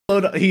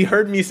he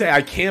heard me say,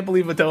 I can't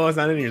believe Mataoja's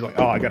not in here. He's like,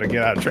 oh, I gotta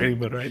get out of training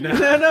mode right now.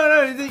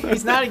 No,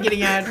 he's not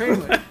getting out of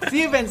training mode.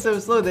 He had been so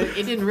slow that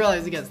it didn't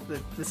realize against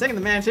the second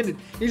the match ended,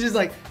 he's just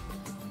like,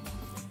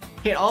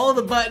 hit all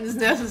the buttons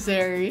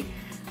necessary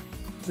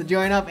to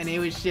join up, and it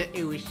was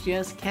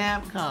just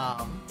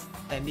Capcom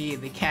that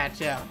needed to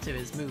catch up to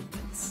his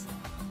movements.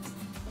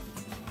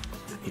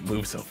 He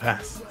moves so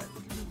fast.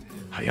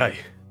 Hi.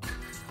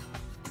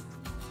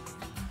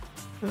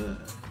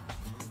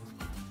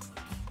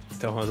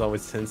 Mataoja's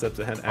always 10 steps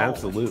ahead.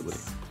 Absolutely.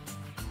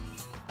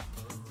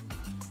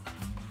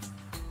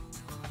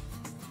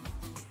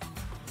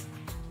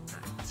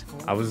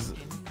 I was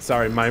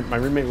sorry, my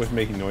roommate was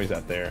making noise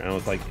out there, and I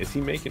was like, is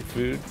he making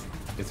food?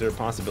 Is there a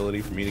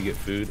possibility for me to get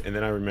food? And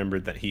then I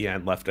remembered that he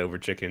had leftover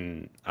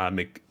chicken,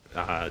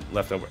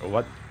 leftover,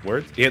 what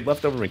words? He had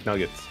leftover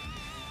McNuggets,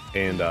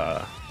 and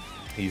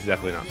he's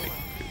definitely not making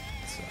food.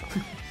 So.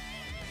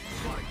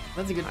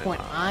 That's a good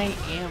point. I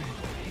am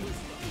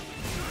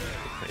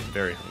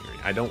very hungry.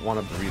 I don't want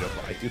a burrito,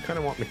 but I do kind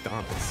of want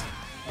McDonald's.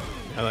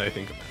 Now that I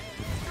think about it.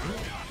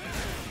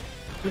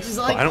 Which is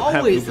like I don't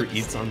always have Uber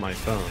Eats on my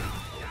phone,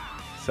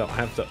 so I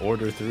have to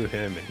order through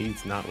him, and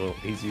he's usually not willing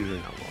to do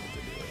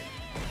it.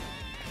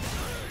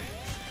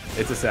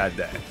 It's a sad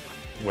day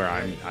where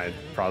I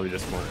probably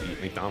just won't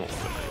eat McDonald's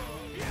tonight.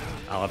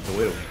 I'll have to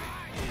wait a week.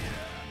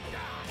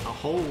 A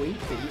whole week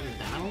to eat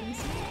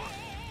McDonald's?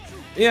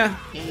 Yeah,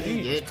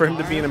 for him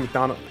to be in a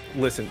McDonald's.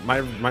 Listen, my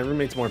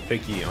roommate's more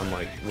picky on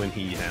like when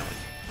he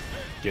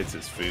gets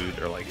his food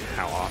or like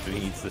how often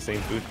he eats the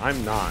same food.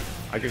 I'm not.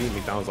 I could eat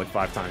McDonald's like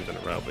 5 times in a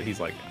row, but he's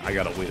like, I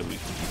gotta wait a week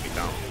to eat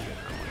McDonald's again.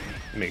 I'm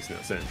like, it makes no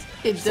sense.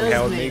 It Just does like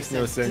how make it makes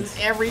no sense.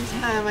 Every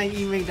time I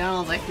eat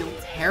McDonald's, I feel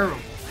terrible.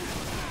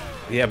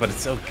 Yeah, but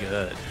it's so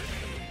good.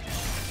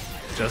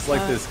 Just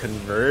like this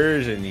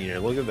conversion here.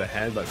 Look at the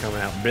headbutt coming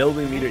out.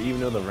 Building meter even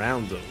though the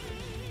round's over.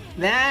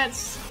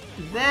 That's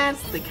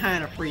the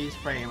kind of freeze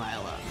frame I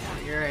love.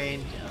 You're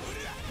just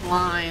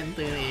flying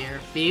through the air,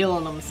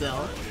 feeling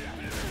himself.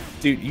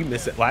 Dude, you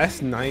missed it.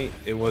 Last night,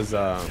 it was,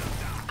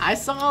 I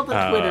saw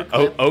the Twitter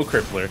clip.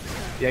 Crippler.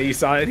 Yeah, you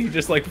saw it? He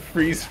just, like,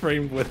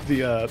 freeze-framed with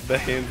the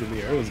hands in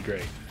the air. It was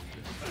great.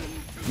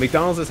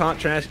 McDonald's is hot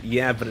trash?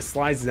 Yeah, but it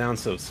slides down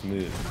so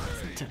smooth.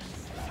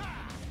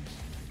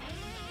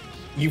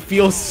 You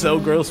feel so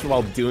gross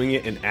while doing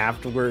it and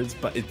afterwards,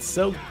 but it's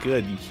so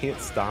good, you can't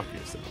stop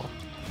yourself.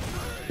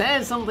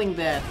 That is something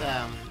that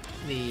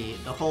the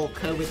whole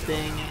COVID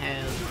thing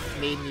has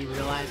made me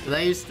realize. Because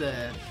I used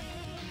to,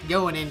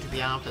 going into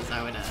the office,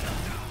 I would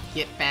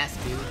get fast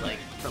food like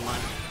for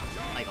lunch,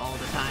 like all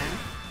the time.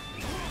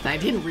 And I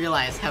didn't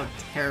realize how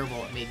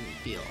terrible it made me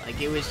feel. Like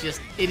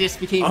it just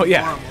became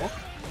normal.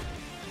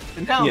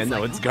 And now yeah,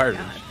 no, it's garbage.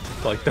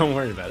 Like, don't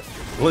worry about it.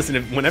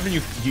 Listen, whenever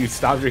you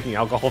stop drinking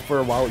alcohol for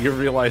a while, you'll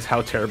realize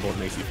how terrible it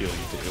makes you feel.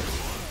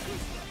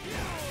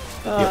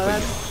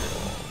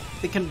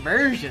 That's the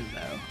conversion,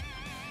 though.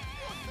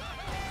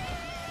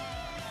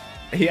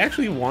 He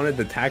actually wanted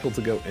the tackle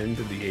to go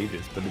into the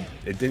Aegis, but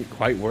it didn't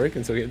quite work,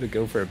 and so he had to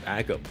go for a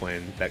backup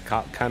plan that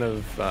caught kind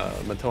of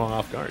Mataoja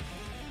off guard.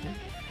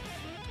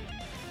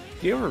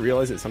 Do you ever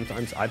realize that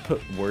sometimes I put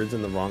words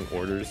in the wrong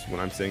orders when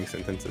I'm saying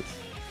sentences?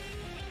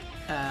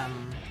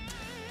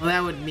 Well,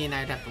 that would mean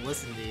I'd have to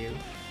listen to you.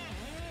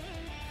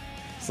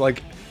 It's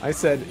like I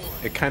said,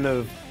 it kind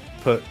of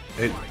put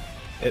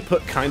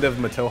kind of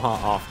Mataoja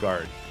off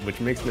guard, which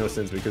makes no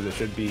sense because it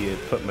should be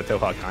it put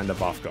Mataoja kind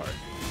of off guard.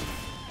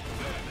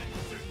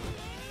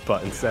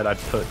 But instead I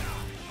put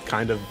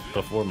kind of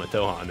before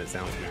Mataoja and it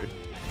sounds weird.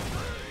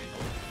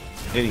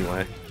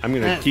 Anyway, I'm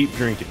gonna keep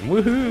drinking.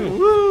 Woohoo!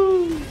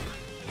 Woo!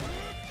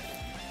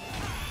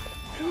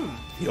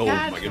 Oh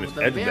my goodness,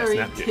 Ed that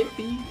snap kick.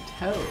 Tippy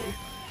toe.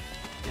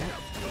 Yeah.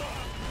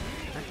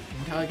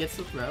 Mataoja gets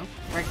the throw.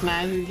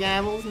 Recognizes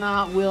Gaval's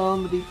not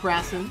willing to be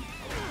pressing.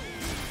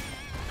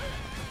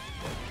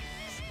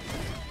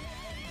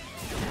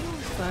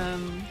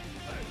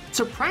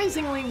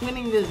 Surprisingly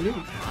winning this move.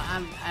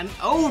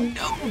 Oh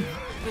no!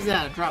 Was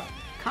that a drop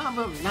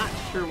combo? I'm not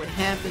sure what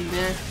happened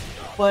there.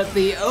 But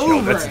the over.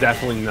 No, that's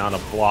definitely not a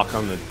block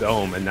on the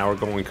dome, and now we're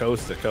going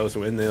coast to coast.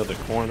 We're in the other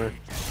corner.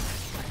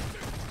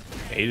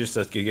 Hey, just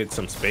to get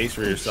some space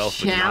for yourself.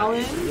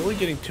 Challenge? But not really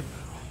getting too.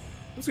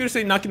 I was gonna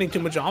say not getting too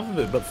much off of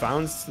it, but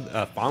found.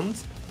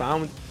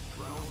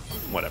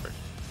 Whatever.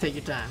 Take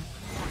your time.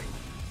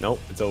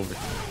 Nope, it's over.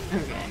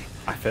 Okay.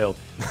 I failed.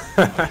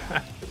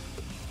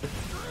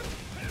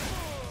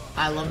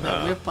 I love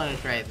that whip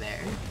punish right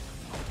there.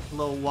 A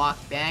little walk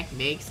back,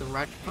 makes the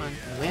rush punch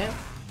whip.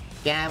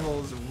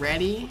 Gaval's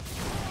ready.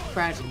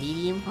 Crouch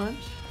medium punch.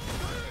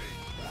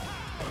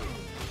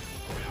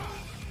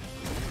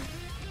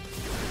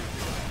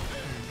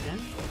 Okay.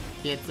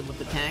 Gets him with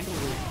the tackle.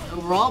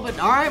 Overall, but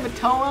alright,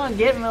 Mataoja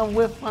getting a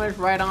whip punish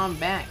right on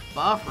back.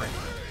 Buffering.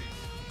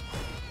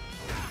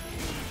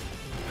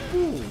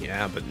 Ooh.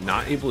 Yeah, but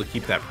not able to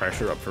keep that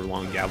pressure up for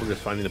long. Gaval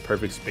just finding the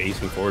perfect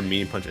space and forward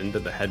medium punch into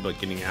the headbutt,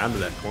 getting out of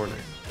that corner.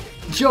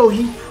 Joe,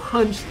 he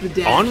punched the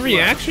dash on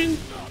reaction,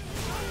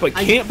 but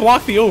can't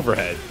block the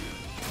overhead.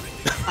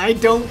 I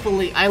don't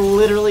believe. I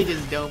literally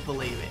just don't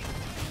believe it.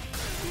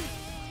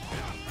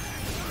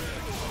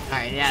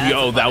 Alright, yeah.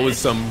 Yo, that was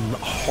some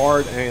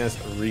hard ass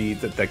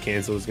read that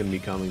cancel was gonna be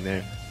coming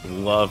there.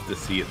 Love to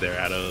see it there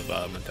out of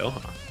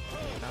Mataoja.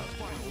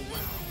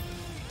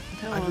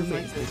 My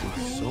roommate's making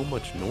so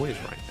much noise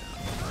right now.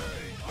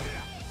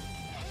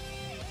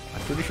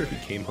 I'm pretty sure he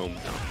came home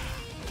now.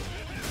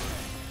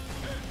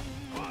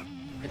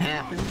 It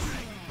happens.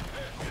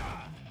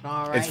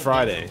 Alright. It's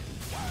Friday.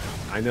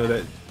 I know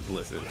that.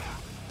 Listen,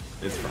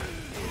 it's Friday.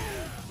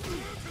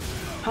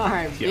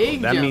 Alright,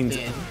 big that jump means,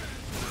 in.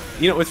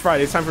 you know, it's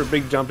Friday. It's time for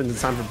big jump ins.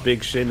 It's time for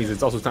big shimmies.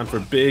 It's also time for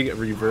big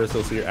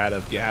reversals here out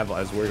of Gaval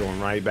as we're going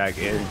right back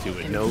into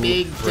it. And No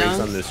big breaks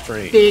dunks, on this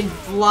train. Big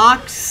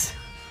blocks.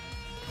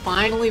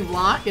 Finally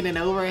blocking an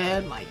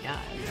overhead. My God.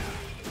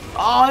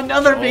 Oh,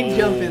 another big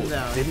jump in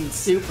though. Didn't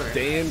Super.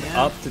 stand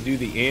up to do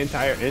the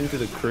entire into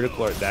the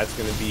critical art. That's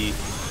going to be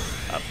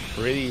a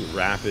pretty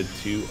rapid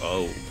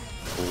 2-0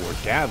 for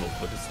Gaval,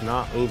 but it's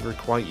not over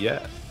quite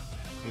yet.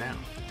 No,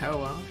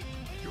 Mataoja.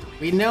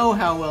 We know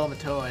how well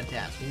Mataoja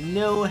attacks. We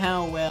know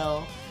how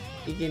well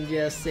he can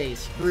just say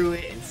screw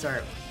it and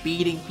start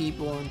beating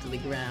people into the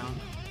ground.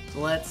 So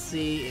let's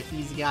see if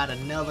he's got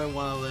another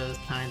one of those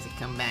kinds of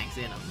comebacks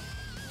in him.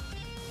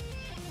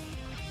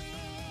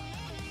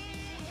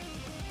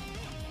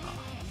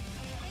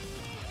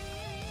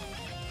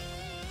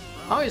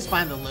 I always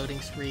find the loading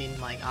screen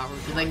like awkward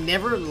because I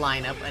never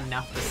line up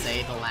enough to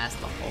say to last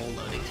the whole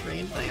loading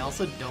screen, but I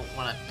also don't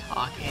want to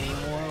talk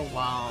anymore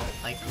while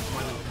like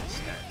before the match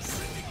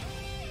starts.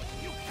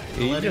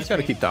 You just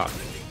gotta keep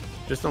talking.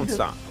 Just don't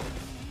stop.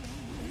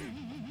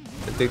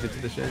 Addicted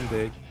to the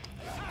shindig.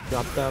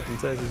 Dropped up and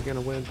says he's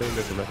gonna win. Think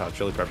this is how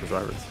Chili Peppers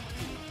reference.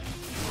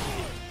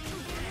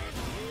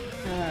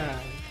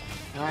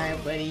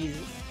 Alright, buddies.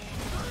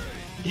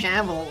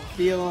 Gaval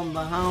feeling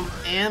the hump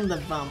and the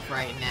bump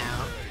right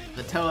now.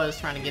 Mataoja's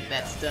trying to get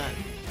that stun.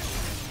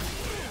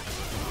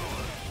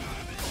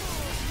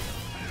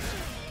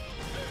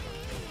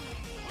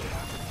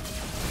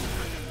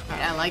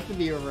 Alright, I like the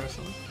V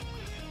reversal.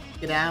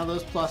 Get out of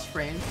those plus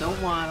frames. Don't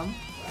want them.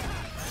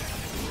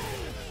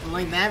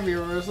 Unlike that V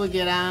reversal,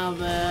 get out of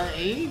the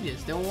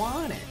ages. Don't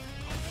want it.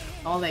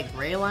 All that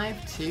gray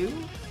life too.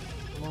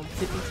 A little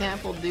tippy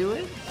tap will do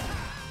it.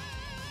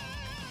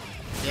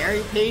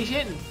 Very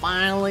patient and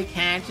finally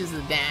catches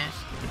the dash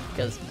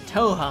because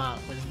Mataoja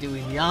was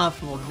doing the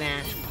optimal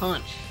dash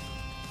punch.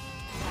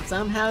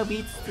 Somehow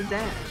beats the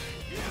dash.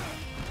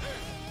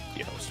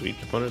 Yo,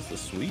 sweep opponents the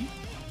sweep?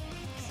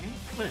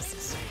 What is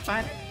this?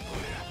 Fighter?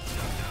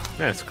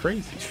 Man, it's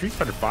crazy. Street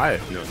Fighter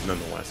 5,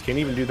 nonetheless. Can't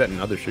even do that in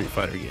other Street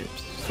Fighter games.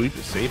 Sweep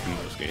is safe in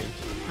most games.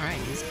 Alright,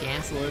 just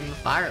cancel it in the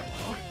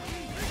fireball.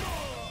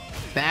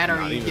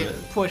 Battery get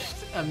pushed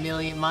a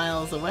million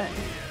miles away.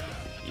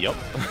 Yep.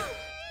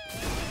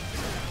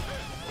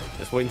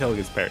 Just wait until it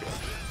gets parried.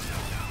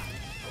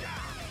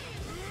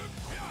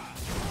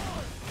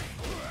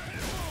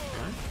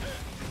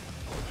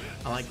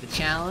 I like the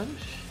challenge.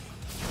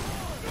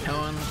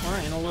 Towing the floor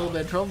in a little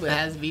bit of trouble, but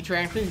has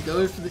V-Traction,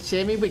 goes for the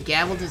shimmy, but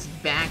Gaval just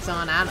backs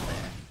on out of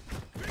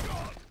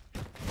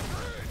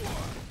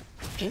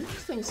there.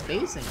 Interesting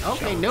spacing.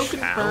 Okay, no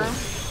confirm.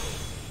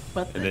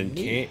 But and then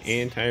can't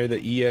anti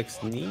the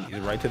EX knee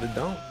right to the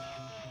dome.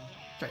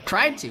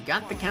 Tried to,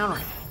 got the counter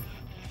hit.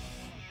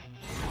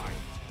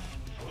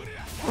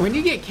 When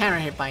you get counter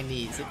hit by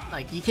knees, it,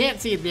 like you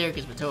can't see it there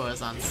because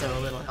Mataoja's on so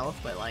little health,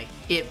 but like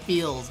it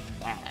feels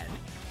bad.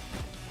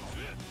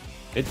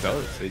 It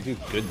does. They do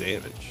good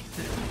damage.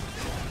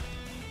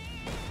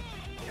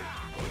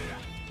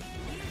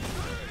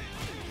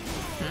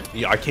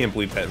 Yeah, I can't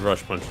believe that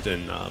rush punch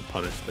didn't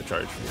punish the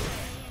charge for me.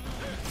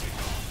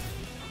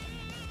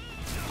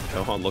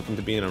 Mataoja looking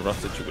to be in a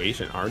rough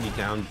situation. Already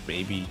down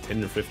maybe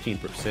 10 or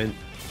 15%.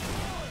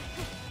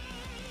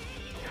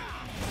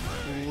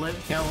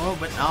 Hello,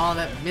 but all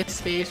that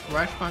misspaced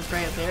rush punch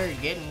right there,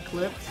 getting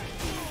clipped.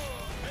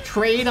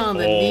 Trade on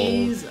the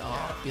knees.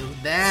 Oh, it feels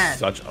bad.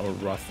 Such a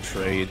rough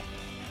trade.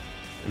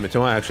 And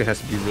Mataoja actually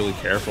has to be really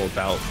careful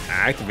about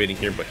activating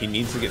here, but he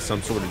needs to get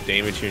some sort of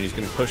damage here, and he's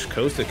going to push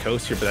coast to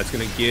coast here, but that's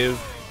going to give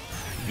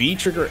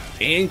V-Trigger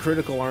and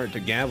Critical Art to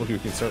Gaval, who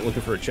can start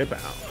looking for a chip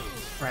out.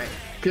 Right.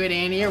 Good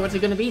anti-air. What's it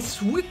going to be?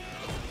 Sweep.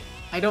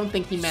 I don't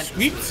think he meant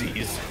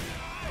Sweepsies.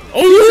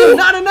 Oh,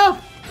 not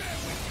enough.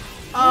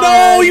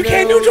 No, you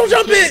can't neutral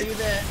jump it. You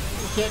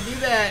can't do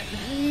that.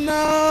 No.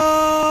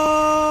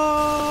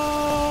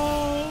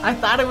 I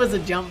thought it was a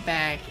jump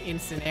back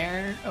instant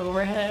air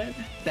overhead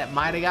that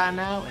might have gotten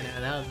out, and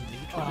that was a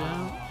neutral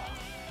jump.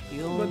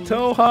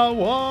 Mataoja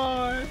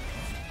won.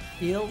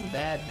 Feels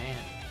bad, man.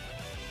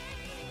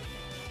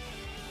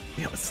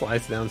 Yeah, it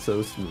slides down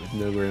so smooth.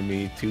 Nowhere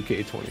me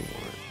 2K21.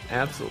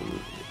 Absolutely.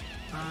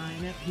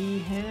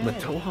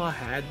 Mataoja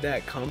had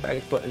that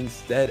comeback, but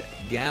instead,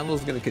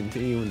 Gaval's going to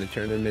continue in the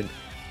tournament.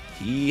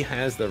 He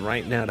has the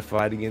right now to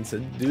fight against a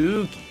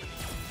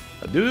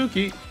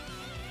Dookie.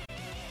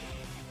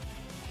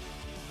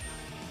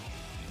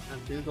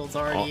 Google's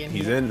already in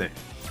he's here. in there.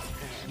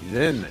 He's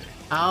in there.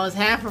 I was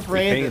half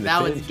afraid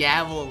that was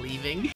Gaval leaving.